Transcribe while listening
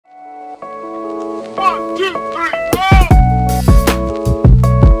1, 2, 3, 4.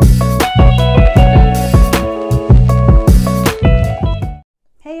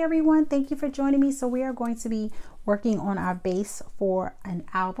 Hey everyone, thank you for joining me. So we are going to be working on our base for an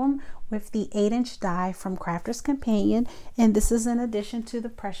album with the 8-inch die from Crafter's Companion, and this is in addition to the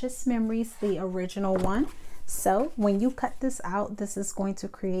Precious Memories, the original one. So when you cut this out, this is going to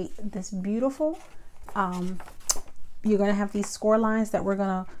create this beautiful you're going to have these score lines that we're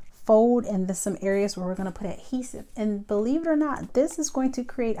going to fold, and there's some areas where we're going to put adhesive, and believe it or not, this is going to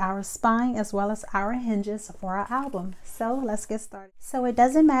create our spine as well as our hinges for our album. So let's get started. So it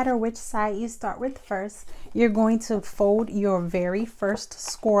doesn't matter which side you start with first, you're going to fold your very first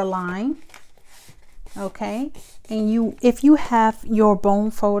score line, okay? And if you have your bone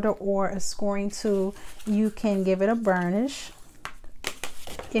folder or a scoring tool, you can give it a burnish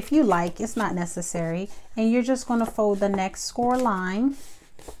if you like. It's not necessary. And you're just going to fold the next score line,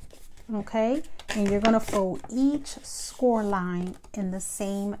 okay? And you're going to fold each score line in the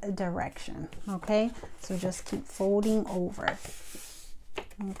same direction, okay? So just keep folding over,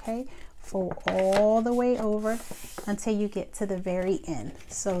 okay? Fold all the way over until you get to the very end.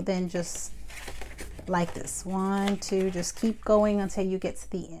 So then just like this, 1, 2, just keep going until you get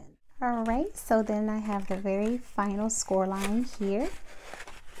to the end. All right, so then I have the very final score line here.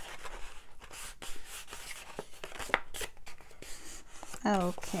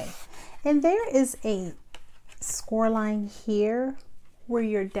 Okay, and there is a score line here where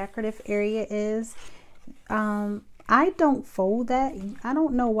your decorative area is. I don't fold that. I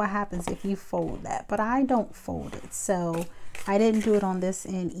don't know what happens if you fold that, but I don't fold it. So I didn't do it on this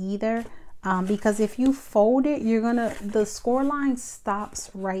end either, because if you fold it, the score line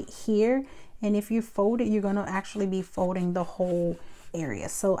stops right here. And if you fold it, you're gonna actually be folding the whole area.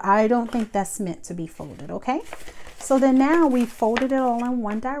 So I don't think that's meant to be folded, okay? So then now we folded it all in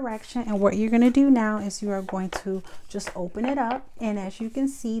one direction, and what you're going to do now is you are going to just open it up, and as you can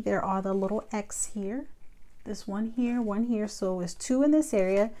see, there are the little X here, this one here, so it's 2 in this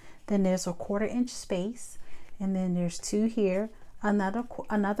area, then there's a 1/4 inch space, and then there's 2 here, another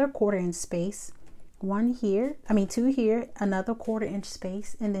 1/4 inch space, 2 here, another 1/4 inch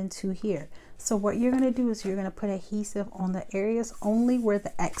space, and then 2 here. So what you're going to do is you're going to put adhesive on the areas only where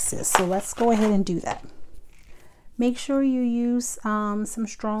the X is. So let's go ahead and do that. Make sure you use some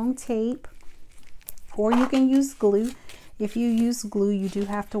strong tape, or you can use glue. If you use glue, you do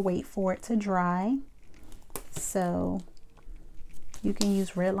have to wait for it to dry. So you can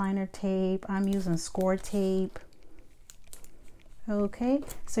use red liner tape. I'm using score tape. Okay,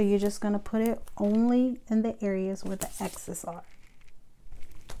 so you're just going to put it only in the areas where the X's are.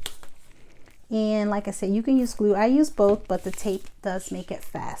 And like I said, you can use glue. I use both, but the tape does make it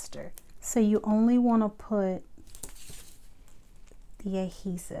faster. So you only want to put the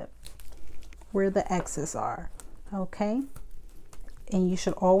adhesive where the X's are, okay? And you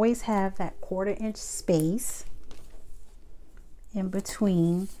should always have that 1/4 inch space in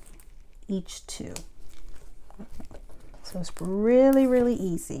between each 2. So it's really, really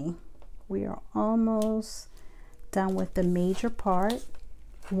easy. We are almost done with the major part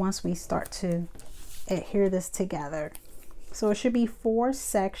once we start to adhere this together. So it should be 4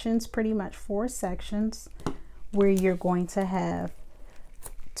 sections, pretty much 4 sections, where you're going to have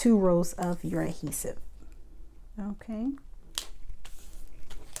 2 rows of your adhesive, okay?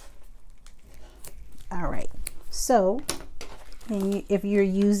 All right, so if you're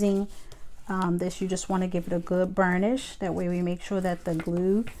using this, you just want to give it a good burnish. That way we make sure that the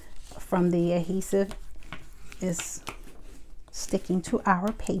glue from the adhesive is sticking to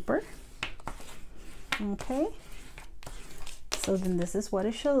our paper, okay? So then this is what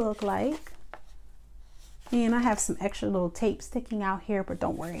it should look like. And I have some extra little tape sticking out here, but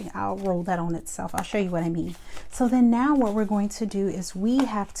don't worry, I'll roll that on itself. I'll show you what I mean. So then now what we're going to do is we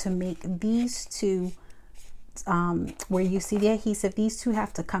have to make these 2, where you see the adhesive, these 2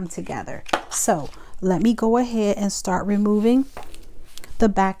 have to come together. So let me go ahead and start removing the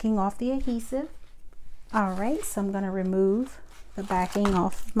backing off the adhesive. All right, so I'm going to remove the backing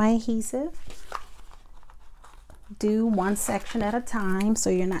off my adhesive. Do one section at a time so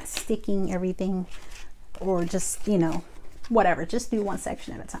you're not sticking everything, or just, you know, whatever, just do one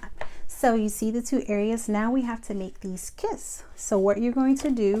section at a time. So you see the 2 areas. Now we have to make these kiss. So what you're going to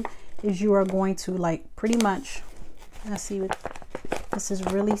do is you are going to, like, pretty much, let's see, this is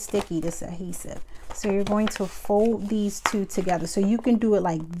really sticky, this adhesive. So you're going to fold these 2 together. So you can do it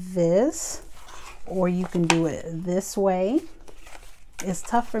like this, or you can do it this way. It's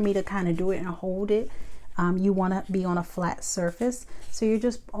tough for me to kind of do it and hold it. You want to be on a flat surface, so you're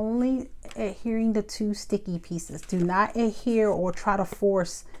just only adhering the 2 sticky pieces. Do not adhere or try to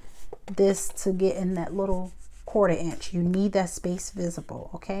force this to get in that little 1/4 inch. You need that space visible,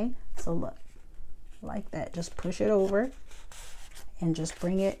 okay? So look, like that. Just push it over and just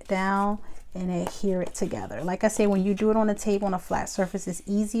bring it down and adhere it together. Like I say, when you do it on a table on a flat surface, it's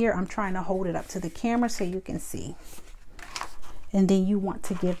easier. I'm trying to hold it up to the camera so you can see. And then you want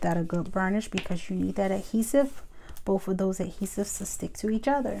to give that a good burnish because you need that adhesive, both of those adhesives to stick to each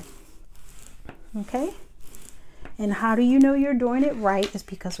other. Okay? And how do you know you're doing it right? Is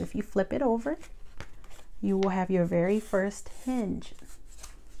because if you flip it over, you will have your very first hinge.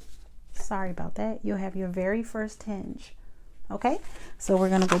 Sorry about that. You'll have your very first hinge. Okay? So we're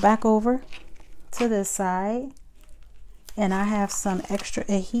going to go back over to this side. And I have some extra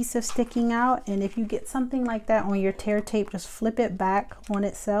adhesive sticking out. And if you get something like that on your tear tape, just flip it back on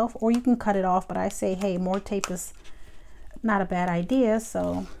itself. Or you can cut it off. But I say, hey, more tape is not a bad idea.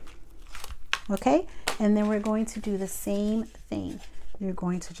 So, okay? And then we're going to do the same thing. You're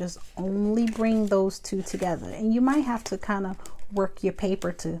going to just only bring those two together. And you might have to kind of work your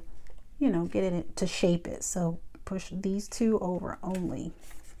paper to, you know, get it to shape it. So push these two over only.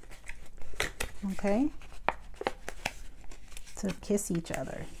 Okay? To kiss each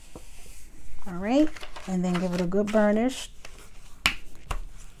other. All right, and then give it a good burnish.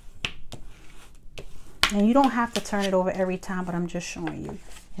 And you don't have to turn it over every time, but I'm just showing you.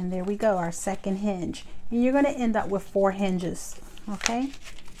 And there we go, our second hinge. And you're going to end up with 4 hinges. Okay,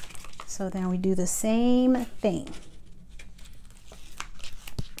 so then we do the same thing.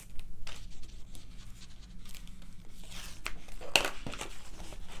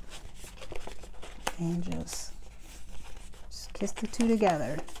 And just kiss the two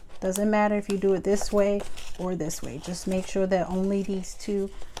together. Doesn't matter if you do it this way or this way. Just make sure that only these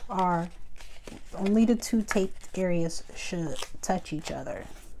two are, only the two taped areas should touch each other.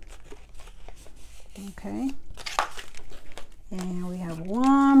 Okay. And we have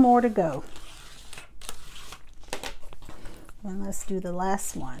one more to go. And let's do the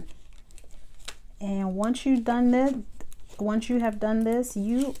last one. And once you've done this, once you have done this,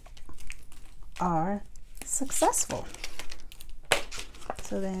 you are successful.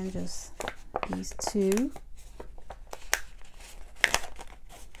 So then just these two.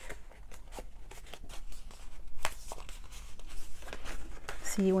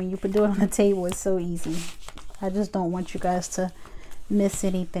 See, when you put it on the table, it's so easy. I just don't want you guys to miss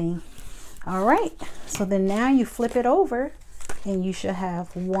anything. All right, so then now you flip it over and you should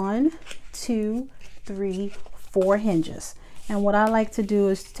have 1, 2, 3, 4 hinges. And what I like to do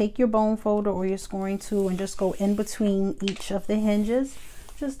is take your bone folder or your scoring tool and just go in between each of the hinges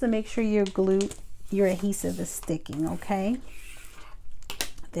just to make sure your glue, your adhesive is sticking, okay?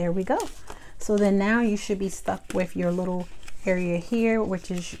 There we go. So then now you should be stuck with your little area here, which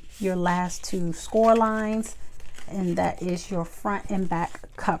is your last 2 score lines, and that is your front and back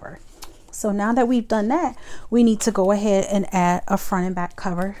cover. So now that we've done that, we need to go ahead and add a front and back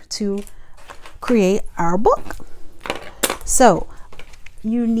cover to create our book. So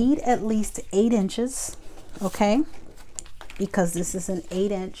you need at least 8 inches, okay? Because this is an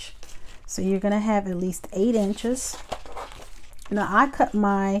 8-inch. So you're gonna have at least 8 inches. Now I cut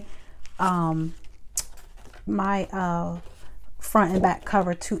my front and back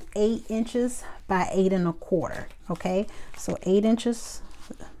cover to 8 inches by 8 1/4. Okay, so 8 inches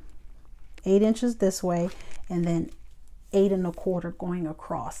this way, and then 8 1/4 going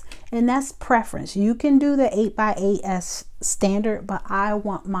across. And that's preference. You can do the 8 by 8 as standard, but I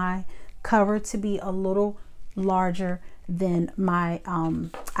want my cover to be a little larger than my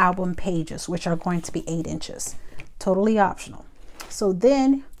album pages, which are going to be 8 inches. Totally optional. So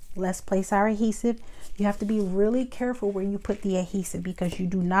then let's place our adhesive. You have to be really careful where you put the adhesive because you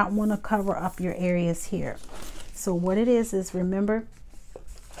do not want to cover up your areas here. So what it is remember,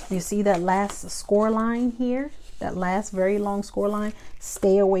 you see that last score line here, that last very long score line?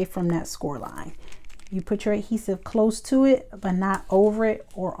 Stay away from that score line. You put your adhesive close to it, but not over it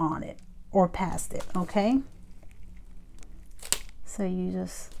or on it or past it, okay? So you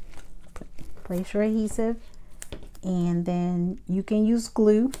just place your adhesive, and then you can use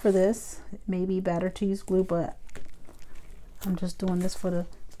glue for this. It may be better to use glue, but I'm just doing this for the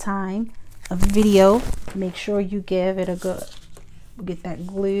time of video. Make sure you give it a good, get that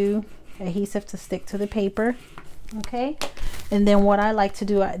glue adhesive to stick to the paper, okay? And then what I like to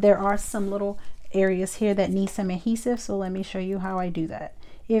do, there are some little areas here that need some adhesive, so let me show you how I do that.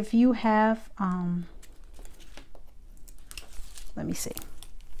 If you have let me see.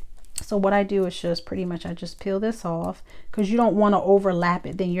 So what I do is just pretty much, I just peel this off because you don't want to overlap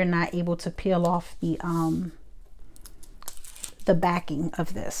it. Then you're not able to peel off the backing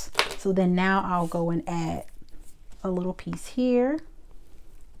of this. So then now I'll go and add a little piece here.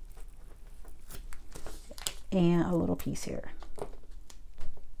 and a little piece here.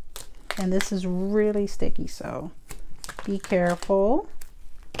 And this is really sticky, so be careful.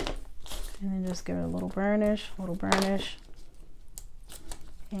 And then just give it a little burnish,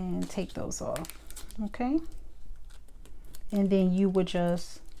 and take those off, okay? And then you would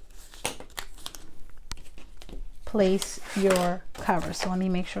just place your cover. So let me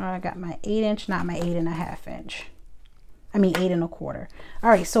make sure I got my 8-inch, not my 8.5 inch. I mean 8 1/4. All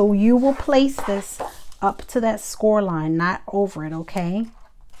right, so you will place this up to that score line, not over it, okay?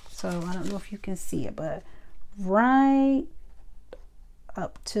 So I don't know if you can see it, but right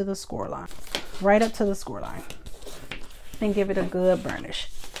up to the score line, right up to the score line, and give it a good burnish.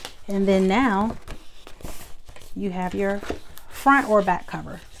 And then now you have your front or back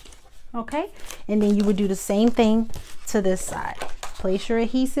cover, okay? And then you would do the same thing to this side. Place your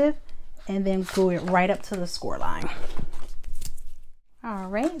adhesive and then glue it right up to the score line. All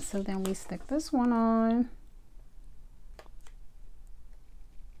right, so then we stick this one on.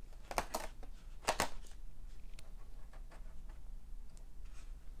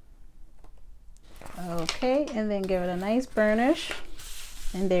 Okay, and then give it a nice burnish,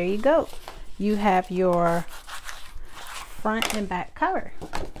 and there you go. You have your front and back cover.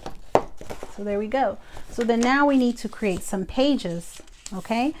 So there we go. So then now we need to create some pages,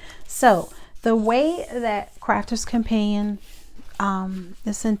 okay? So the way that Crafters Companion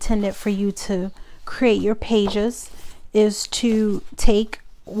is intended for you to create your pages is to take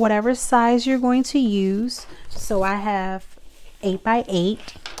whatever size you're going to use. So I have 8 by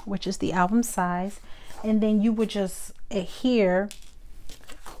 8, which is the album size, and then you would just adhere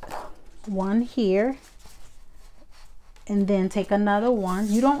one here and then take another one.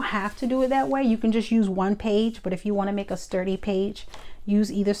 You don't have to do it that way. You can just use one page, but if you want to make a sturdy page,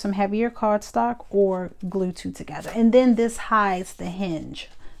 use either some heavier cardstock or glue 2 together. And then this hides the hinge,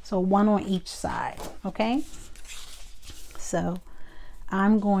 so one on each side, okay? So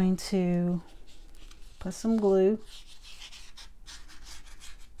I'm going to put some glue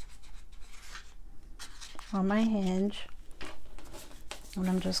on my hinge, and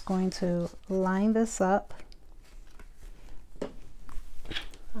I'm just going to line this up.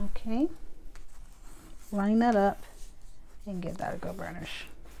 Okay, line that up and give that a good burnish.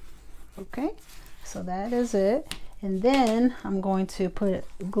 Okay, so that is it. And then I'm going to put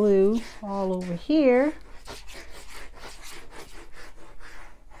glue all over here,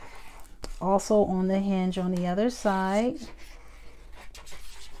 also on the hinge on the other side.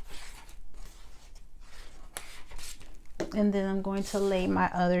 And then I'm going to lay my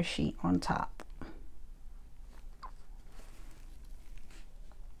other sheet on top.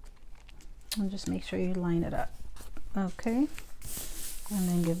 And just make sure you line it up. Okay. And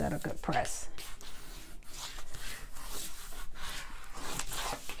then give that a good press.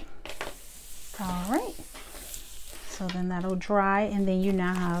 All right. So then that'll dry, and then you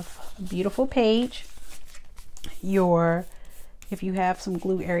now have a beautiful page. If you have some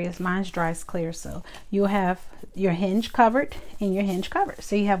glue areas, mine's dries clear, so you'll have your hinge covered and your hinge covered.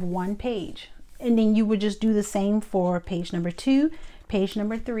 So you have one page, and then you would just do the same for page number 2, page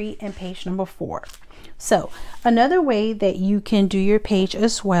number 3, and page number 4. So another way that you can do your page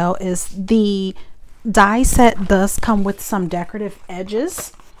as well is the die set does come with some decorative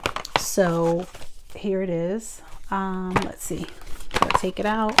edges. So here it is. Let's see, I'll take it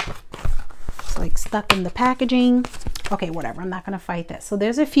out. It's like stuck in the packaging. Okay, whatever, I'm not going to fight that. So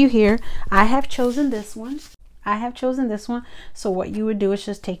there's a few here. I have chosen this one. So what you would do is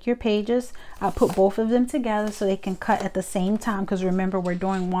just take your pages, put both of them together so they can cut at the same time, because remember, we're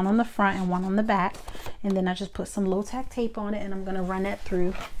doing one on the front and one on the back. And then I just put some low tack tape on it, and I'm going to run that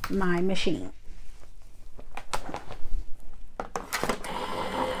through my machine.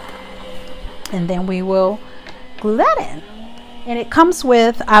 And then we will glue that in. And it comes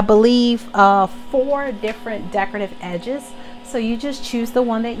with, I believe, 4 different decorative edges. So you just choose the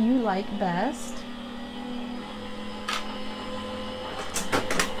one that you like best.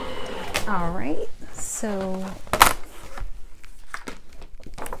 All right, so,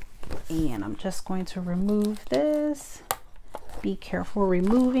 and I'm just going to remove this. Be careful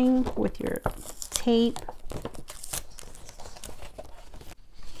removing with your tape.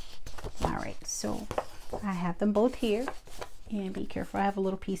 All right, so I have them both here. And be careful, I have a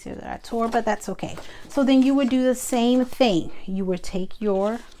little piece here that I tore, but that's okay. So then you would do the same thing. You would take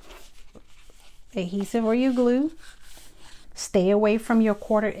your adhesive or your glue, stay away from your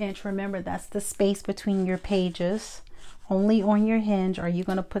 1/4 inch. Remember, that's the space between your pages. Only on your hinge are you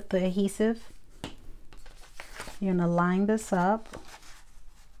going to put the adhesive. You're going to line this up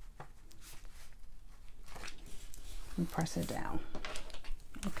and press it down.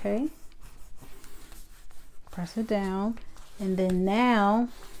 Okay. Press it down. And then now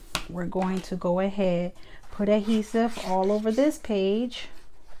we're going to go ahead, put adhesive all over this page,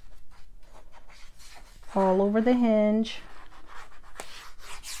 all over the hinge.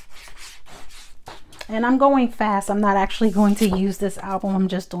 And I'm going fast. I'm not actually going to use this album. I'm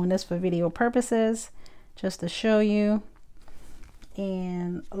just doing this for video purposes, just to show you,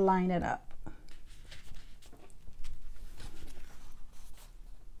 and line it up.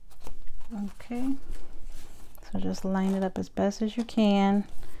 Okay, so just line it up as best as you can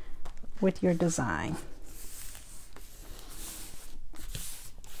with your design.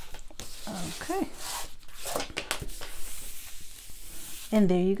 Okay, and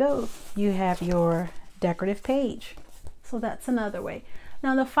there you go. You have your decorative page. So that's another way.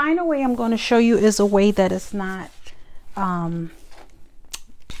 Now the final way I'm going to show you is a way that is not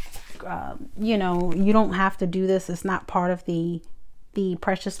you know, you don't have to do this. It's not part of the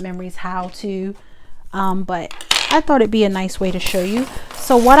Precious Memories how to, but I thought it'd be a nice way to show you.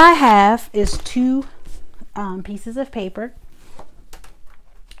 So what I have is two pieces of paper,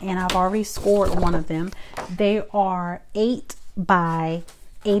 and I've already scored one of them. They are 8 by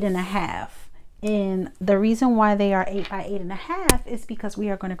 8.5. And the reason why they are 8 by 8.5 is because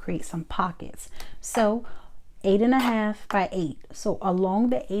we are going to create some pockets. So 8.5 by 8. So along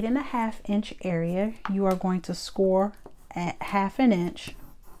the 8.5 inch area, you are going to score at 1/2 inch,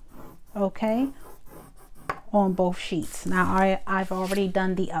 okay, on both sheets. Now I've already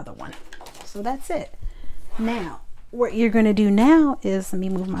done the other one. So that's it. Now what you're going to do now is, let me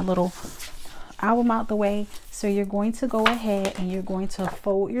move my little album out the way. So you're going to go ahead and you're going to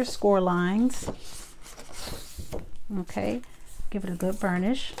fold your score lines. Okay, give it a good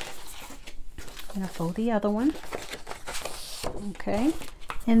burnish. I'm going to fold the other one. Okay,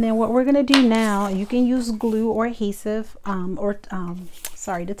 and then what we're going to do now, you can use glue or adhesive,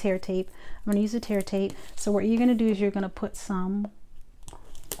 sorry, the tear tape. I'm going to use the tear tape. So what you're going to do is you're going to put some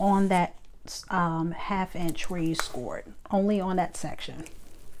on that 1/2 inch where you scored, only on that section.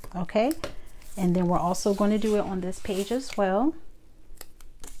 Okay, and then we're also going to do it on this page as well.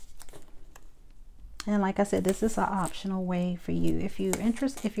 And like I said, this is an optional way for you if you're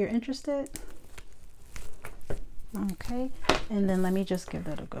interested. Okay, and then let me just give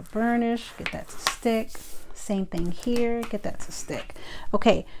that a good burnish, get that to stick. Same thing here, get that to stick.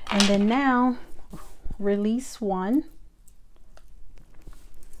 Okay, and then now release one,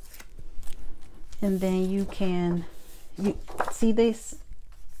 and then you see this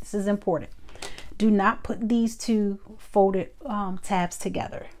is important. Do not put these two folded tabs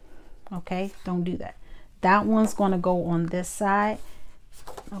together. Okay, don't do that. That one's going to go on this side.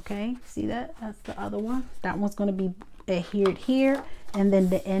 Okay, see that? That's the other one. That one's going to be adhered here, and then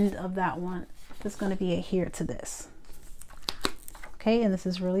the end of that one is going to be adhered to this. Okay, and this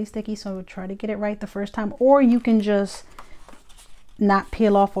is really sticky, so try to get it right the first time, or you can just not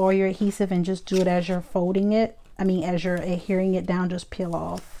peel off all your adhesive and just do it as you're folding it. I mean, as you're adhering it down, just peel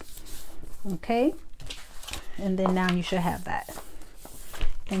off. Okay, and then now you should have that.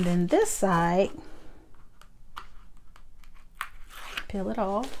 And then this side, peel it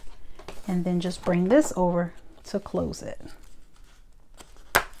off, and then just bring this over to close it.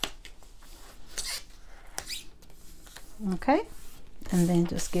 Okay, and then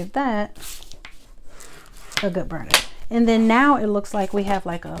just give that a good burn. And then now it looks like we have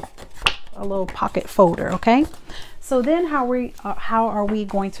like a little pocket folder. Okay, so then how are we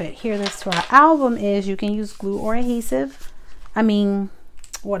going to adhere this to our album is you can use glue or adhesive. I mean,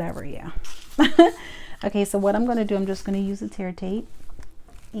 whatever, yeah. Okay, so what I'm going to do, I'm just going to use the tear tape,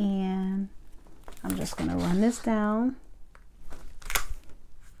 and I'm just going to run this down,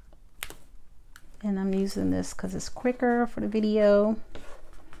 and I'm using this because it's quicker for the video.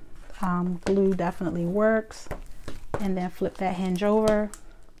 Glue definitely works. And then flip that hinge over,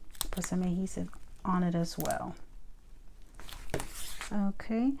 put some adhesive on it as well.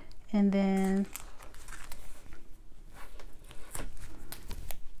 Okay, and then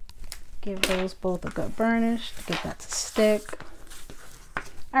give those both a good burnish to get that to stick.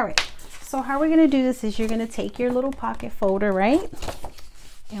 All right, so how we're going to do this is you're going to take your little pocket folder, right?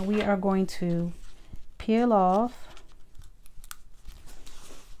 And we are going to peel off,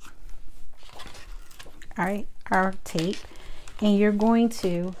 all right, our tape, and you're going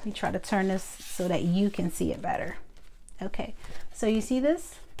to, let me try to turn this so that you can see it better. Okay, so you see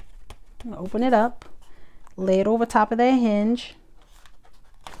this? I'm gonna open it up, lay it over top of that hinge.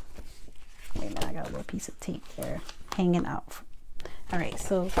 Wait a minute, I got a little piece of tape there hanging out. All right,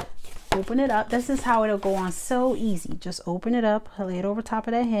 so open it up. This is how it'll go on, so easy. Just open it up, lay it over top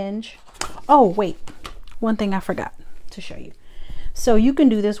of that hinge. Oh wait, one thing I forgot to show you. So you can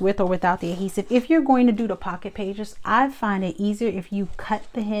do this with or without the adhesive. If you're going to do the pocket pages, I find it easier if you cut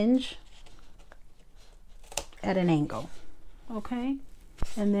the hinge at an angle, okay?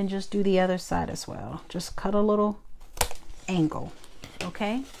 And then just do the other side as well. Just cut a little angle,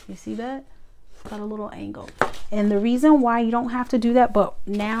 okay? You see that? Cut a little angle. And the reason why you don't have to do that, but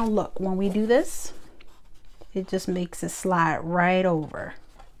now look, when we do this, it just makes it slide right over,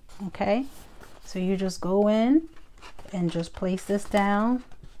 okay? So you just go in and just place this down,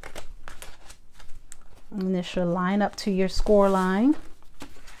 and this should line up to your score line.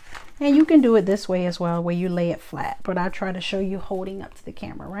 And you can do it this way as well, where you lay it flat, but I try to show you holding up to the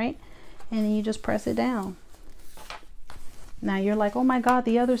camera, right? And then you just press it down. Now you're like, oh my God,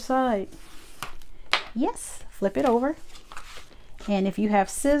 the other side. Yes, flip it over. And if you have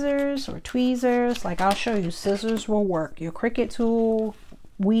scissors or tweezers, like I'll show you, scissors will work. Your Cricut tool,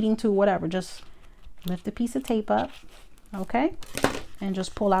 weeding tool, whatever, just lift a piece of tape up, okay? And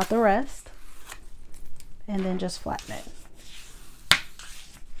just pull out the rest, and then just flatten it.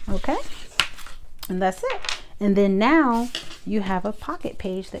 Okay, and that's it. And then now you have a pocket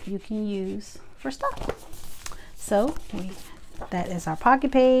page that you can use for stuff. So that is our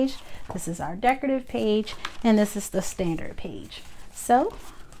pocket page, this is our decorative page, and this is the standard page. So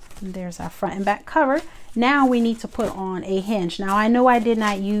there's our front and back cover. Now we need to put on a hinge. Now I know I did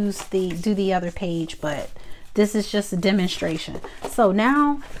not do the other page, but this is just a demonstration. So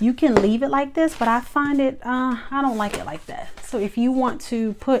now you can leave it like this, but I find it, I don't like it like that. So if you want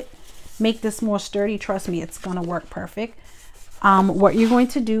to make this more sturdy, trust me, it's gonna work perfect. What you're going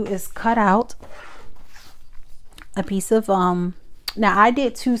to do is cut out a piece of, now I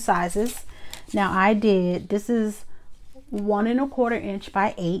did 2 sizes. Now this is 1 1/4 inch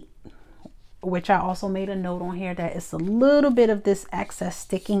by 8, which I also made a note on here that it's a little bit of this excess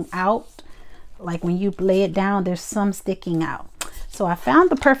sticking out. Like when you lay it down, there's some sticking out. So I found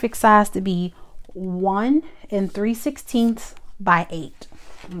the perfect size to be 1 3/16 by 8.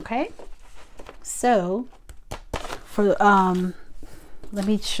 Okay. So for, let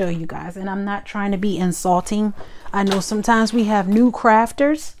me show you guys, and I'm not trying to be insulting. I know sometimes we have new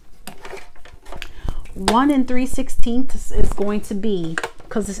crafters. 1 3/16 is going to be,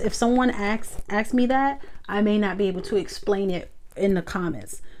 because if someone asks me that, I may not be able to explain it in the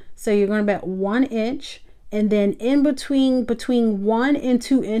comments. So you're going to bet 1 inch, and then in between 1 and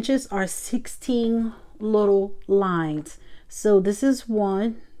 2 inches are 16 little lines. So this is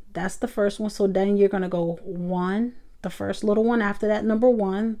 1, that's the first one. So then you're going to go 1, the first little one, after that number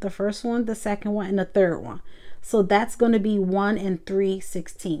 1, the first one, the second one, and the third one. So that's going to be 1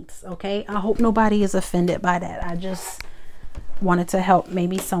 3/16. Okay, I hope nobody is offended by that. I just wanted to help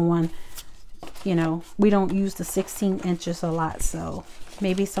maybe someone, you know, we don't use the 16 inches a lot, so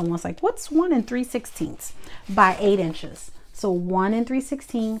maybe someone's like, what's 1 3/16 by 8 inches? So 1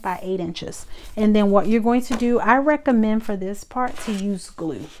 3/16 by 8 inches. And then what you're going to do, I recommend for this part to use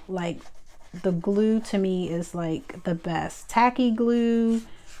glue. Like the glue to me is like the best. Tacky glue,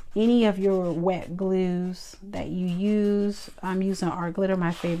 any of your wet glues that you use. I'm using Art Glitter,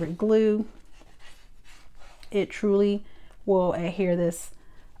 my favorite glue. It truly will adhere this,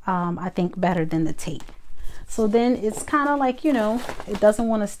 I think, better than the tape. So then it's kind of like, you know, it doesn't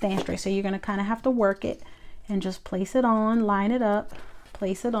want to stand straight. So you're going to kind of have to work it and just place it on, line it up,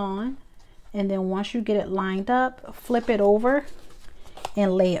 place it on. And then once you get it lined up, flip it over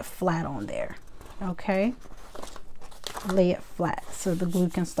and lay it flat on there. Okay. Lay it flat so the glue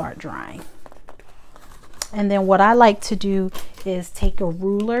can start drying. And then what I like to do is take a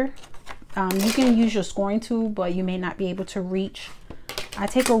ruler. You can use your scoring tool, but you may not be able to reach. I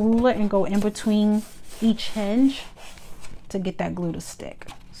take a ruler and go in between each hinge to get that glue to stick.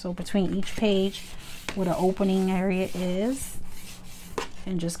 So between each page where the opening area is,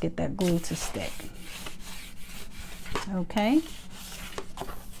 and just get that glue to stick. Okay.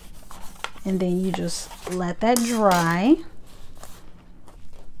 And then you just let that dry.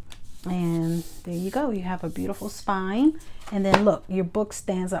 And there you go. You have a beautiful spine. And then look, your book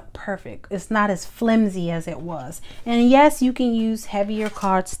stands up perfect. It's not as flimsy as it was. And yes, you can use heavier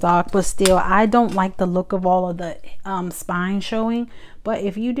cardstock, but still, I don't like the look of all of the spine showing. But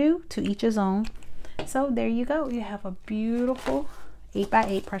if you do, to each his own. So there you go. You have a beautiful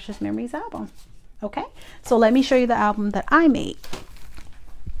 8x8 Precious Memories album. Okay, so let me show you the album that I made.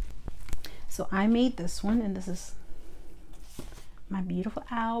 So I made this one, and this is my beautiful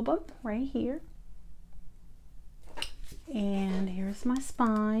album right here. And here's my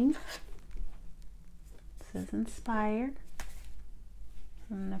spine. It says Inspired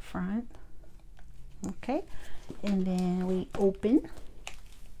on the front. Okay, and then we open.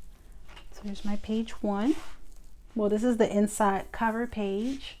 So here's my page 1. Well, this is the inside cover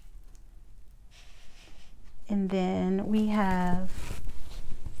page. And then we have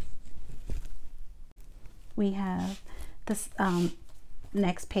this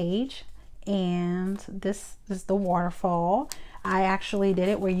next page, and this is the waterfall. I actually did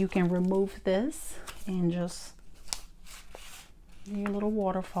it where you can remove this and just do your little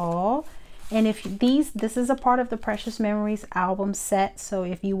waterfall. And if this is a part of the Precious Memories album set, so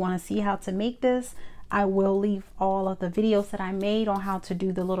if you want to see how to make this, I will leave all of the videos that I made on how to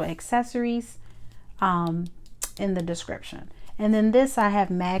do the little accessories in the description. And then this, I have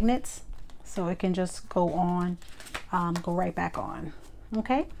magnets, so it can just go on, go right back on.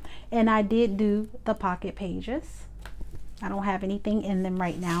 Okay, and I did do the pocket pages. I don't have anything in them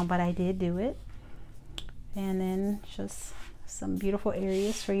right now, but I did do it. And then just some beautiful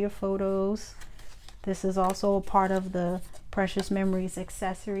areas for your photos. This is also a part of the Precious Memories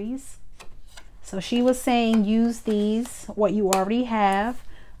accessories. So she was saying use these, what you already have.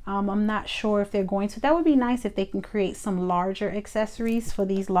 I'm not sure if they're going to. That would be nice if they can create some larger accessories for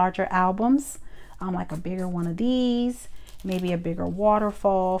these larger albums, like a bigger one of these, maybe a bigger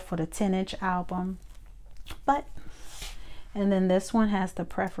waterfall for the 10-inch album. But, and then this one has the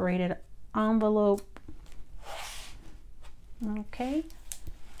perforated envelope. Okay,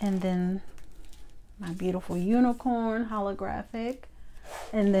 and then my beautiful unicorn holographic,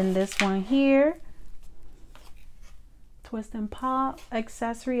 and then this one here, twist and pop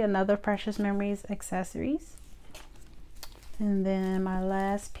accessory, another Precious Memories accessories. And then my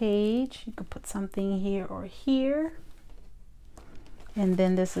last page, you could put something here or here. And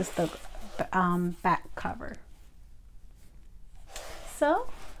then this is the back cover. So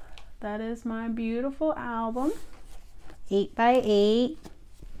that is my beautiful album, 8 by 8.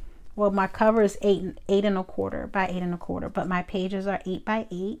 Well, my cover is 8 1/4 by 8 1/4, but my pages are 8 by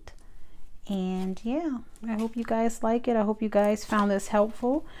 8. And yeah, I hope you guys like it. I hope you guys found this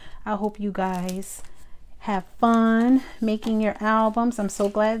helpful. I hope you guys have fun making your albums. I'm so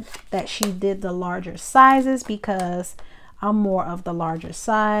glad that she did the larger sizes, because I'm more of the larger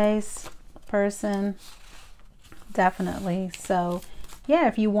size person, definitely. So yeah,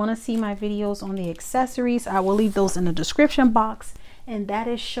 if you want to see my videos on the accessories, I will leave those in the description box. And that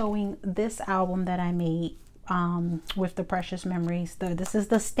is showing this album that I made with the Precious Memories. This is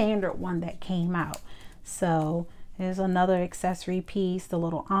the standard one that came out. So there's another accessory piece, the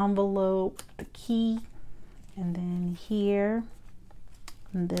little envelope, the key, and then here,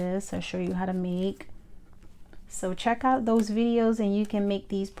 and this I'll show you how to make. So check out those videos and you can make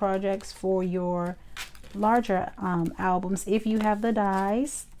these projects for your larger albums if you have the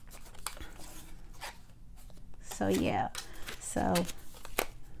dies. So yeah, so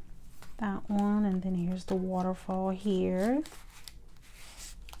that one, and then here's the waterfall here,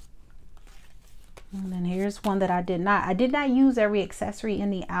 and then here's one that I did not use every accessory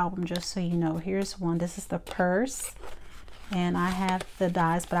in the album, just so you know. Here's one. This is the purse, and I have the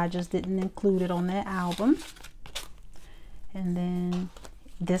dies, but I just didn't include it on the album. And then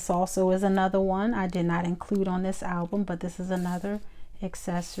this also is another one I did not include on this album, but this is another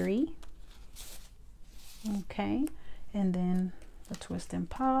accessory. Okay, and then the twist and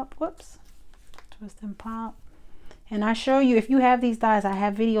pop, whoops, twist and pop. And I show you, if you have these dies, I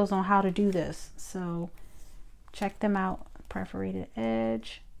have videos on how to do this, so check them out. Perforated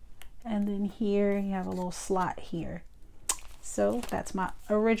edge, and then here you have a little slot here. So that's my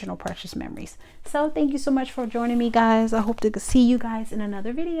original Precious Memories. So thank you so much for joining me, guys. I hope to see you guys in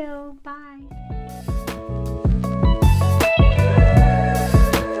another video. Bye.